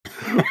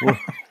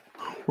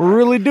We're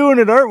really doing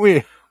it, aren't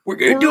we? We're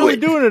going to do really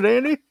it. doing it,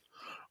 Andy.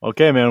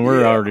 Okay, man,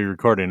 we're already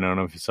recording. I don't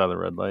know if you saw the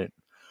red light.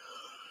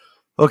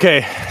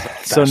 Okay,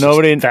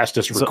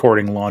 Fastest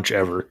recording launch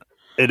ever.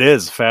 It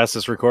is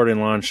fastest recording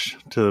launch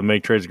to the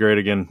Make Trades Great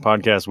Again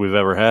podcast we've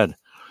ever had.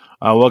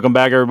 Welcome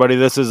back, everybody.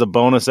 This is a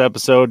bonus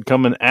episode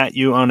coming at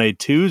you on a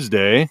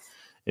Tuesday.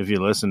 If you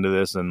listen to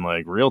this in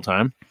like real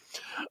time,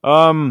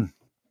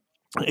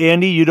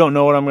 Andy, you don't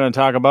know what I'm going to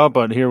talk about,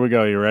 but here we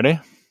go. You ready?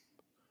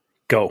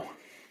 Go.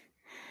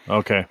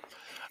 Okay,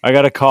 I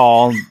got a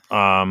call.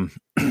 I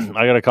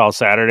got a call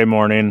Saturday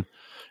morning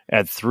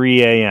at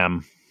 3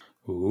 a.m.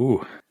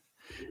 Ooh.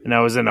 And I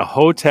was in a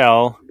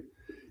hotel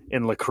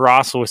in La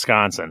Crosse,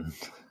 Wisconsin.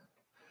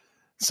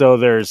 So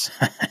there's,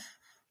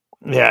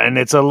 and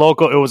it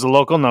was a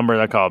local number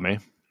that called me.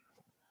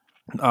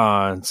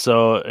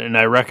 And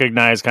I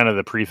recognized kind of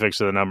the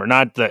prefix of the number,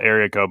 not the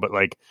area code, but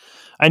like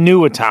I knew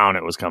what town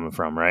it was coming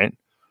from, right?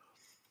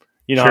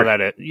 You know, Sure.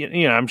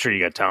 I'm sure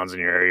you got towns in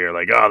your area. You're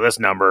like, oh, this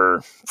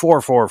number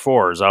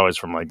 444 is always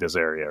from like this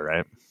area,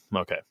 right?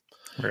 Okay.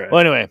 Right.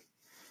 Well, anyway,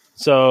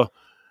 so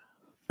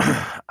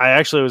I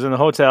actually was in the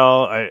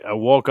hotel. I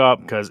woke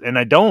up and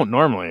I don't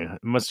normally.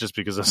 It must just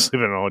because I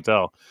sleep in a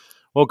hotel.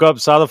 Woke up,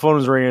 saw the phone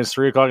was ringing. It's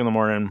 3 o'clock in the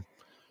morning,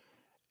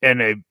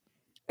 and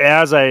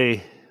as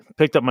I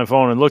picked up my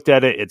phone and looked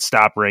at it, it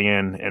stopped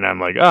ringing, and I'm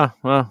like, oh,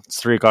 well, it's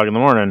 3 o'clock in the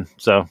morning,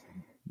 so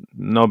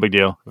no big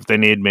deal. If they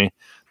need me,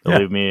 they'll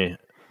leave me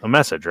a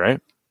message,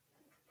 right?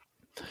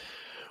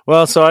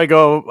 Well, so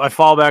I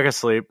fall back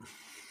asleep,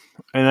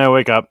 and I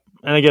wake up,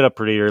 and I get up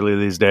pretty early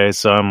these days,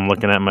 so I'm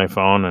looking at my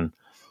phone,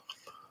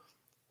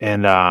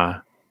 and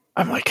I'm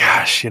like,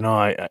 gosh,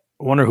 I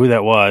wonder who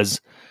that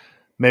was.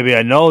 Maybe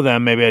I know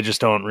them, maybe I just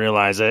don't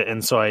realize it,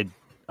 and so I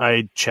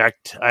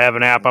checked. I have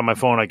an app on my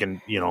phone. I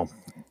can,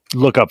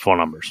 look up phone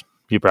numbers.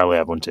 You probably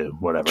have one too,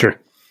 whatever. Sure.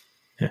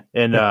 Yeah.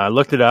 And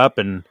looked it up,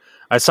 and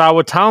I saw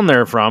what town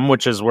they're from,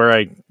 which is where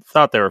I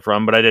thought they were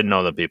from, but I didn't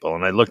know the people.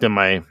 And I looked at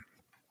my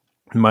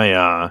like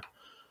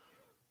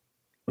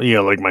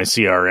my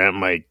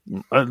CRM,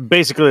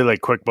 basically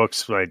like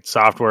QuickBooks, like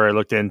software I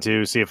looked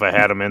into, see if I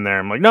had them in there.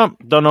 I'm like, nope,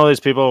 don't know these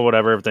people,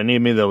 whatever. If they need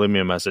me, they'll leave me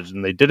a message.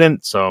 And they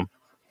didn't, so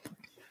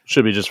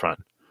should be just fine.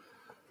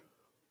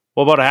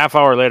 Well, about a half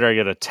hour later, I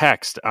get a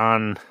text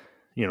on,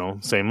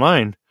 same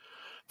line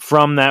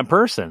from that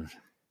person.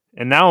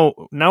 And now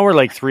we're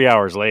like 3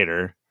 hours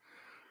later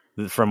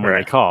from when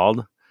I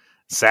called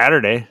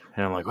Saturday.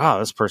 And I'm like, wow,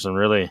 this person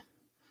really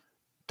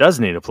does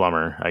need a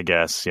plumber, I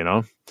guess,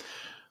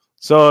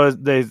 So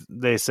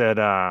they said,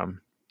 I've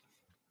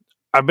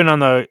been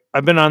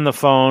on the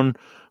phone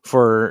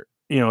for,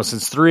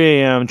 since 3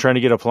 a.m. trying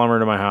to get a plumber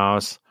to my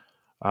house.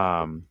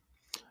 Got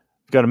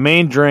a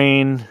main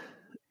drain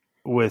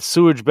with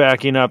sewage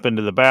backing up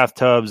into the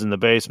bathtubs in the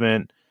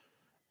basement,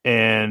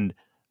 and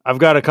I've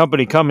got a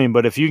company coming,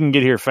 but if you can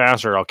get here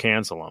faster, I'll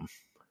cancel them.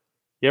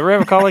 You ever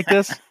have a call like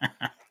this?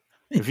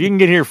 If you can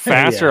get here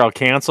faster, I'll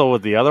cancel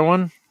with the other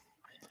one.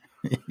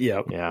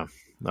 Yep. Yeah.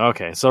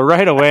 Okay. So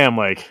right away, I'm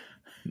like,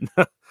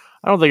 I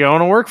don't think I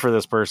want to work for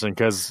this person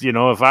because,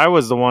 if I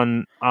was the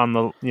one on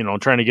the,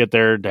 trying to get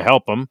there to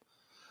help them,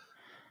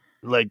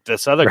 like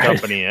this other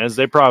company is,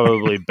 they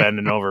probably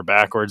bending over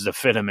backwards to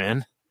fit him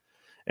in.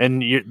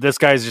 And this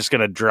guy's just going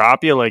to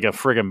drop you like a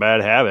friggin'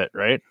 bad habit,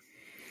 right?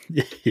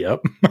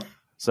 Yep.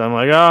 So I'm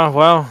like, oh,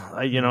 well,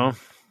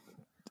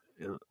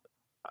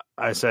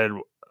 I said,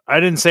 I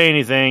didn't say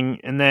anything.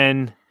 And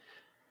then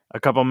a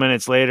couple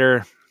minutes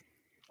later,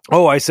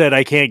 I said,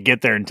 I can't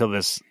get there until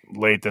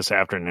late this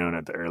afternoon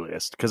at the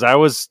earliest. Because I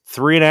was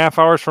 3.5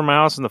 hours from my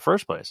house in the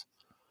first place.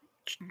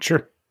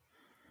 Sure.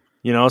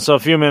 So a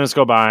few minutes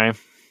go by.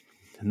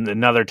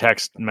 Another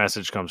text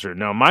message comes through.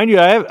 Now, mind you,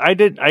 I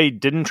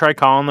didn't try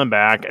calling them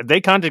back.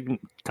 They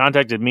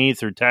contacted me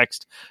through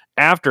text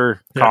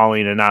after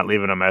calling and not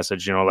leaving a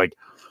message. Like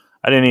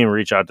I didn't even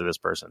reach out to this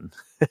person.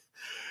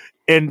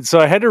 And so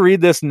I had to read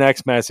this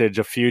next message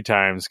a few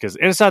times and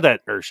it's not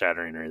that earth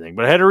shattering or anything,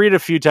 but I had to read it a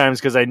few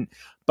times because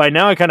by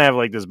now I kind of have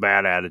like this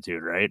bad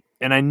attitude, right?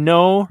 And I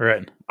know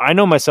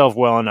myself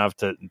well enough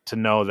to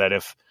know that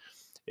if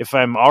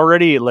I'm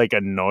already like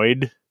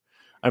annoyed,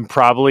 I'm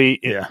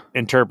probably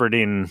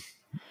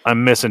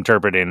I'm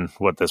misinterpreting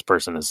what this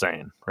person is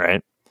saying,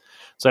 right?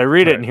 So I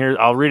read it, and here,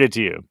 I'll read it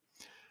to you.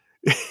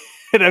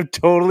 And I'm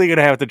totally going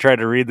to have to try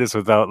to read this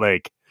without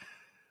like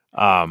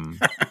an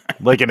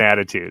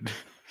attitude.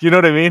 You know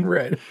what I mean?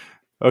 Right.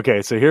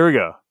 Okay, so here we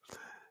go.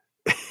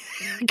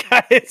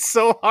 God, it's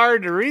so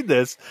hard to read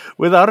this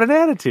without an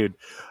attitude.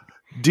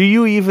 Do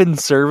you even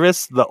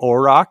service the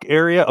Orrock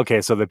area? Okay,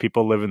 so the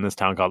people live in this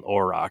town called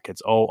Orrock.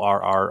 It's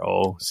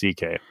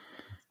Orrock.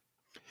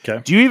 Okay.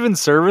 Do you even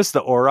service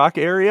the Orrock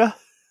area?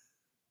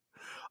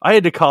 I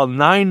had to call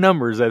 9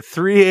 numbers at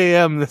 3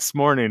 a.m. this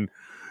morning,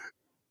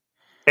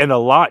 and a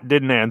lot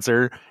didn't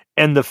answer,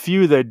 and the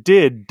few that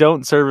did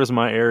don't service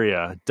my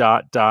area. ...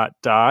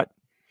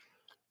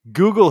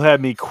 Google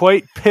had me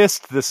quite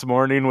pissed this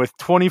morning with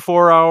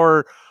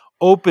 24-hour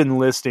open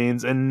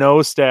listings and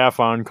no staff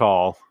on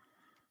call.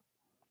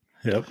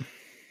 Yep.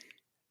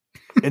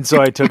 And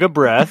so I took a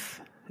breath,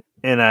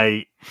 and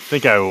I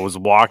think I was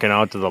walking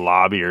out to the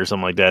lobby or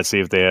something like that, see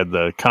if they had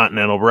the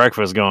continental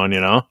breakfast going,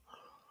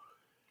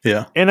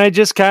 Yeah. And I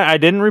just I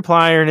didn't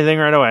reply or anything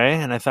right away,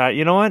 and I thought,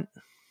 you know what?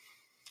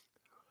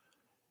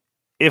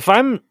 If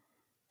I'm,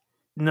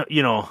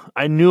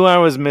 I knew I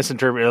was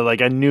misinterpreting,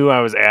 like I knew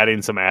I was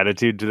adding some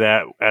attitude to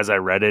that as I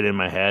read it in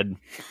my head.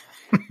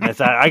 And I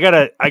thought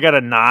I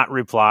gotta not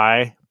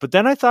reply. But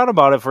then I thought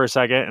about it for a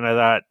second, and I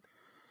thought,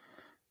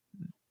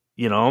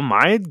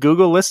 my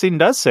Google listing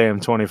does say I'm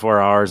 24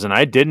 hours, and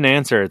I didn't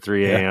answer at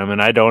 3 a.m.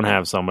 and I don't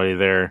have somebody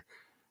there,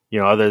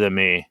 other than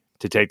me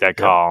to take that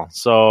call.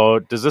 So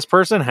does this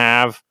person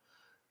have,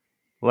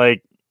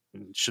 like,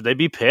 should they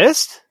be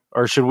pissed,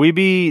 or should we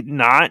be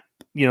not,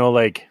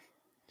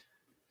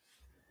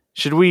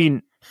 should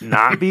we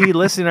not be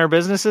listing our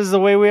businesses the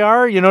way we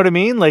are? You know what I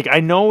mean? Like, I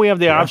know we have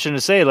the option to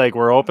say, like,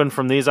 we're open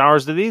from these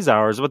hours to these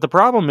hours, but the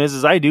problem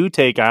is I do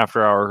take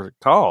after hour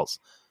calls.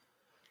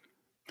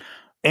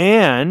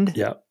 And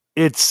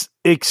it's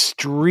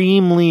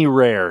extremely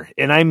rare.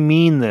 And I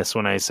mean this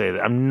when I say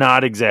that. I'm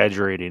not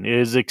exaggerating. It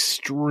is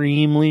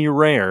extremely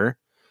rare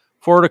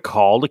for a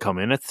call to come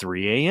in at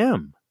 3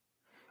 a.m.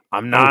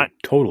 I'm not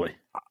totally.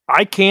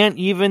 I can't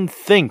even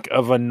think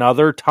of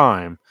another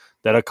time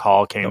that a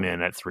call came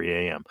in at 3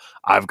 a.m.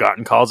 I've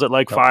gotten calls at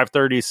like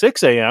 5:30,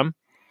 6 a.m.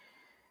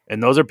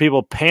 And those are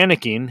people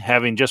panicking,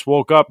 having just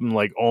woke up and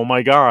like, oh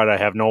my God, I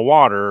have no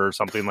water or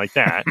something like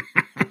that.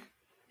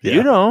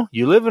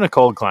 You live in a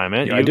cold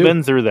climate. You've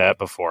been through that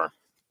before.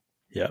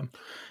 Yeah.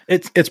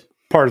 It's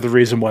part of the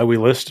reason why we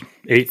list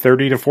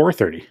 8:30 to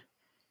 4:30.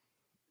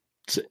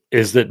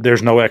 Is that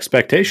there's no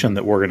expectation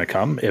that we're going to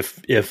come.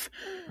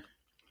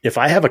 If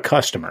I have a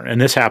customer,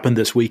 and this happened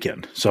this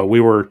weekend, so we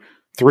were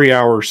 3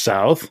 hours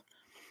south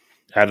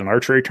at an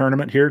archery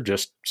tournament here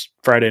just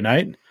Friday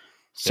night.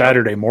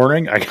 Saturday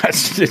morning,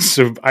 it's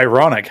so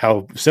ironic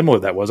how similar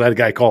that was. I had a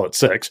guy call at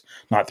 6,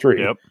 not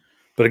 3. Yep.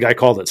 But a guy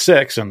called at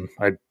 6, and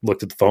I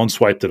looked at the phone,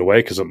 swiped it away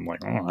because I'm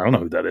like, I don't know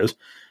who that is.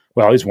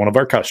 Well, he's one of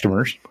our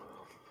customers.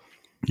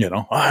 I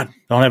don't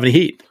have any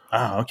heat.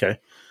 Okay.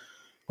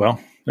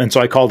 Well, and so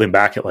I called him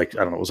back at like, I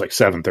don't know, it was like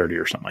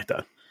 7:30 or something like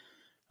that.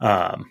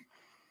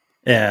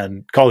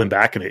 And called him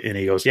back, and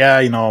he goes, yeah,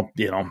 I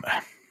don't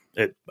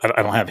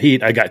have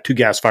heat. I got 2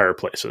 gas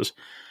fireplaces,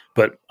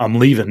 but I'm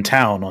leaving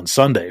town on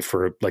Sunday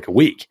for like a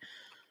week.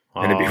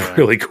 And it'd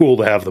be really cool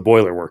to have the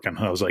boiler working.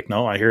 And I was like,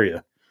 no, I hear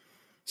you.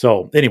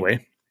 So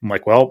anyway, I'm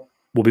like, well,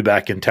 we'll be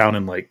back in town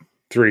in like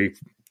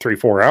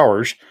 4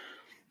 hours.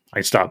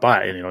 I stopped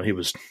by, and he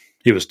was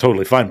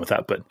totally fine with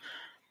that. But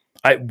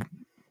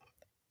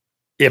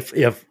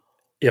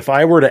if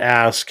I were to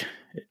ask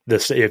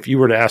this, if you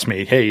were to ask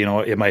me, hey,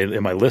 am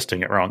I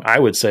listing it wrong? I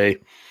would say,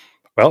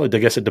 well, I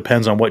guess it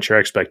depends on what your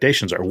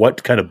expectations are.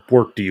 What kind of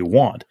work do you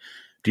want?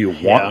 Do you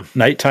want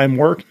nighttime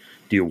work?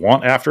 Do you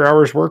want after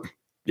hours work?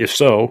 If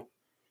so,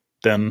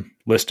 then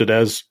list it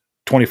as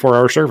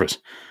 24-hour service.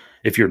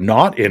 If you're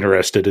not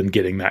interested in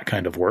getting that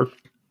kind of work,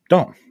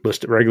 don't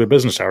list it regular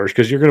business hours,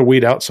 because you're going to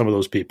weed out some of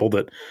those people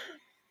that,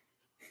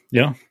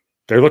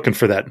 they're looking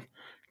for that.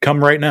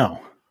 Come right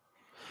now.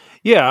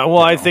 Yeah.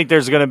 Well, I think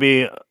there's going to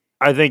be,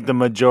 the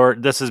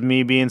majority, this is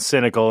me being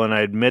cynical, and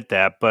I admit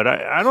that, but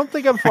I don't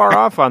think I'm far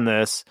off on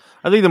this.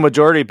 I think the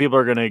majority of people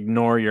are going to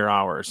ignore your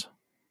hours.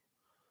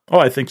 Oh,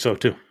 I think so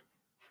too.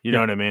 You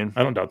know what I mean?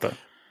 I don't doubt that.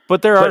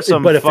 But there are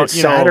some. But if it's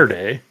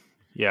Saturday,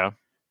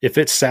 if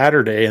it's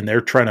Saturday and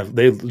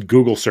they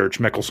Google search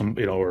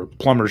Mickelson, or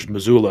Plumbers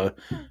Missoula,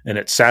 and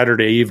it's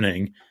Saturday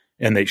evening,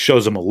 and they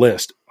shows them a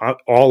list,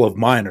 all of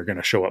mine are going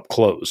to show up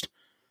closed.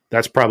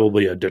 That's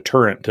probably a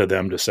deterrent to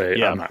them to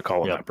say, I'm not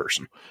calling that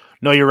person.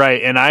 No, you're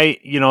right.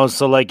 And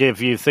so like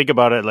if you think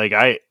about it, like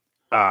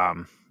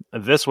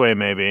this way,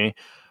 maybe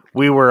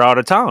we were out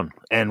of town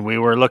and we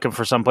were looking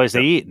for someplace to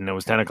eat, and it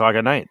was 10 o'clock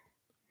at night.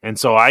 And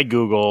so I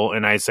Google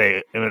and I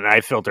say, and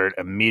I filter it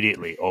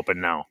immediately, open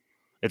now.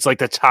 It's like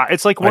the top,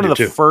 it's like one of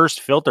the first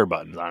filter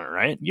buttons on it,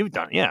 right? You've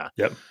done it. Yeah.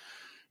 Yep.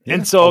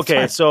 And so,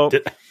 okay.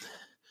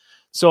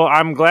 So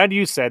I'm glad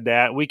you said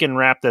that. We can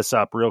wrap this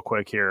up real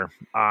quick here.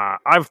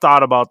 I've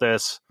thought about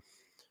this,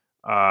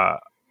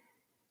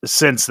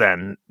 since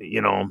then,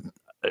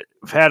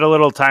 I've had a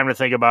little time to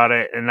think about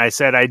it. And I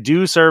said, I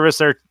do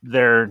service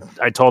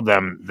I told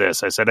them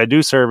this. I said, I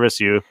do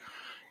service you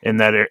in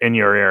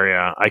your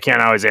area. I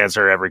can't always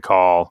answer every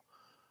call.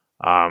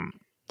 I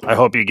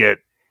hope you get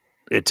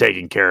it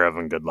taken care of,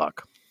 and good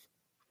luck.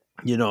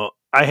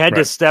 I had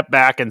to step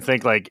back and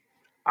think, like,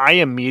 I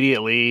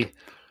immediately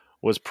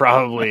was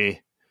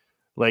probably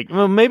like,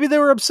 well, maybe they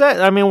were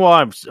upset. I mean,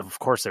 of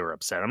course they were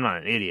upset. I'm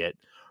not an idiot.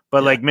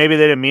 But like, maybe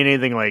they didn't mean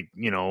anything, like,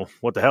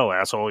 what the hell,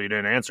 asshole, you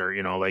didn't answer,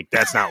 like,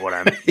 that's not what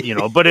I'm,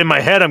 but in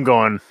my head, I'm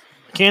going,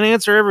 I can't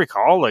answer every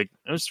call. Like,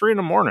 it was 3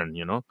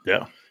 a.m,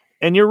 Yeah.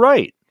 And you're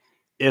right.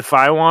 If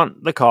I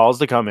want the calls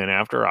to come in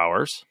after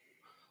hours,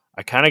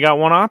 I kind of got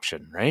one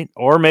option, right?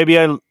 Or maybe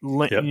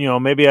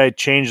maybe I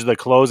changed the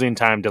closing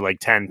time to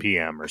like 10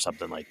 p.m. or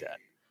something like that.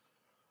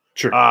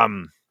 Sure.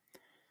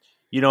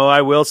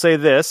 I will say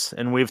this,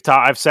 and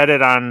I've said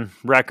it on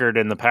record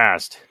in the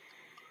past.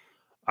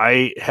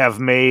 I have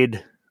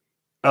made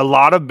a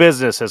lot of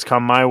business has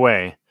come my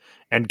way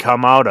and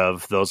come out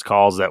of those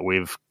calls that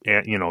we've,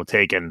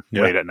 taken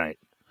late at night.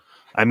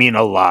 I mean,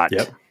 a lot.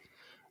 Yep.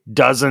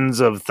 Dozens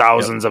of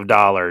thousands of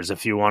dollars.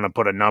 If you want to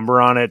put a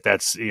number on it,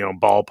 that's,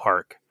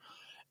 ballpark.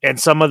 And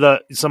some of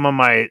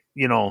my,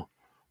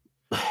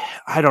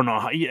 I don't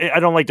know. I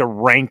don't like to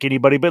rank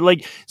anybody, but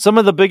like some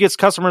of the biggest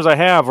customers I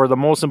have are the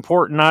most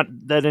important, not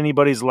that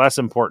anybody's less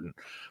important,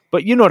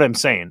 but you know what I'm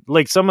saying?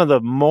 Like some of the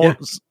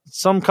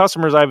some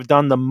customers I've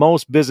done the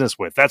most business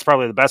with, that's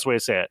probably the best way to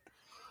say it,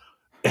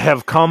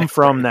 have come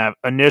from that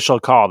initial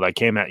call that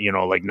came at,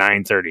 like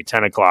 9:30,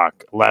 10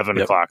 o'clock, 11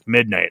 o'clock,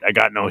 midnight. I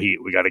got no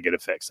heat. We got to get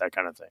it fixed, that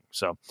kind of thing.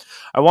 So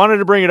I wanted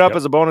to bring it up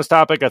as a bonus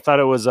topic. I thought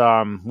it was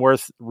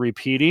worth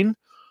repeating.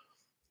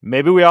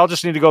 Maybe we all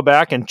just need to go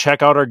back and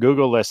check out our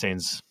Google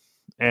listings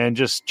and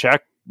just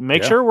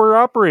make sure we're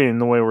operating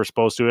the way we're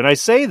supposed to. And I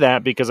say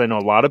that because I know a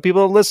lot of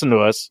people that listen to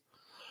us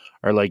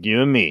are like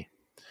you and me.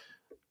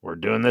 We're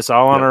doing this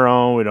all on our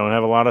own. We don't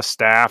have a lot of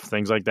staff,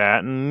 things like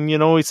that. And,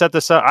 we set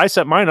this up. I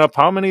set mine up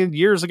how many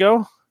years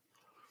ago?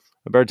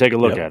 I better take a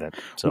look at it.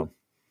 So,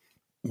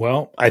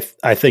 well, I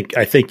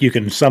think you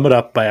can sum it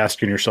up by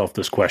asking yourself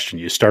this question.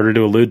 You started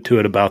to allude to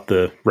it about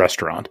the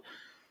restaurant.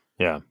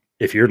 Yeah.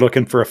 If you're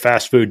looking for a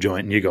fast food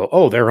joint and you go,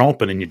 oh, they're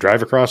open, and you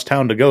drive across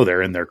town to go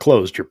there and they're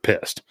closed, you're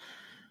pissed.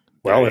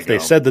 Well, if they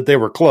said that they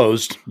were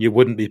closed, you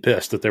wouldn't be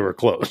pissed that they were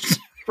closed,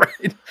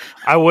 right?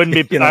 I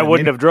wouldn't be. I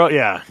wouldn't have drove.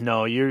 Yeah,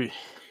 no, you're.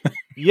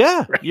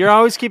 Yeah, you're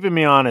always keeping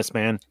me honest,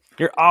 man.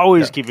 You're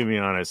always keeping me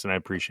honest, and I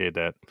appreciate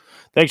that.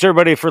 Thanks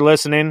everybody for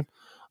listening.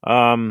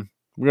 We're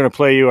gonna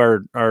play you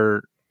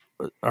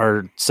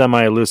our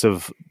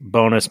semi-elusive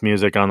bonus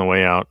music on the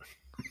way out.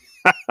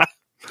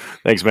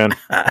 Thanks, man.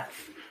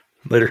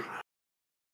 Later.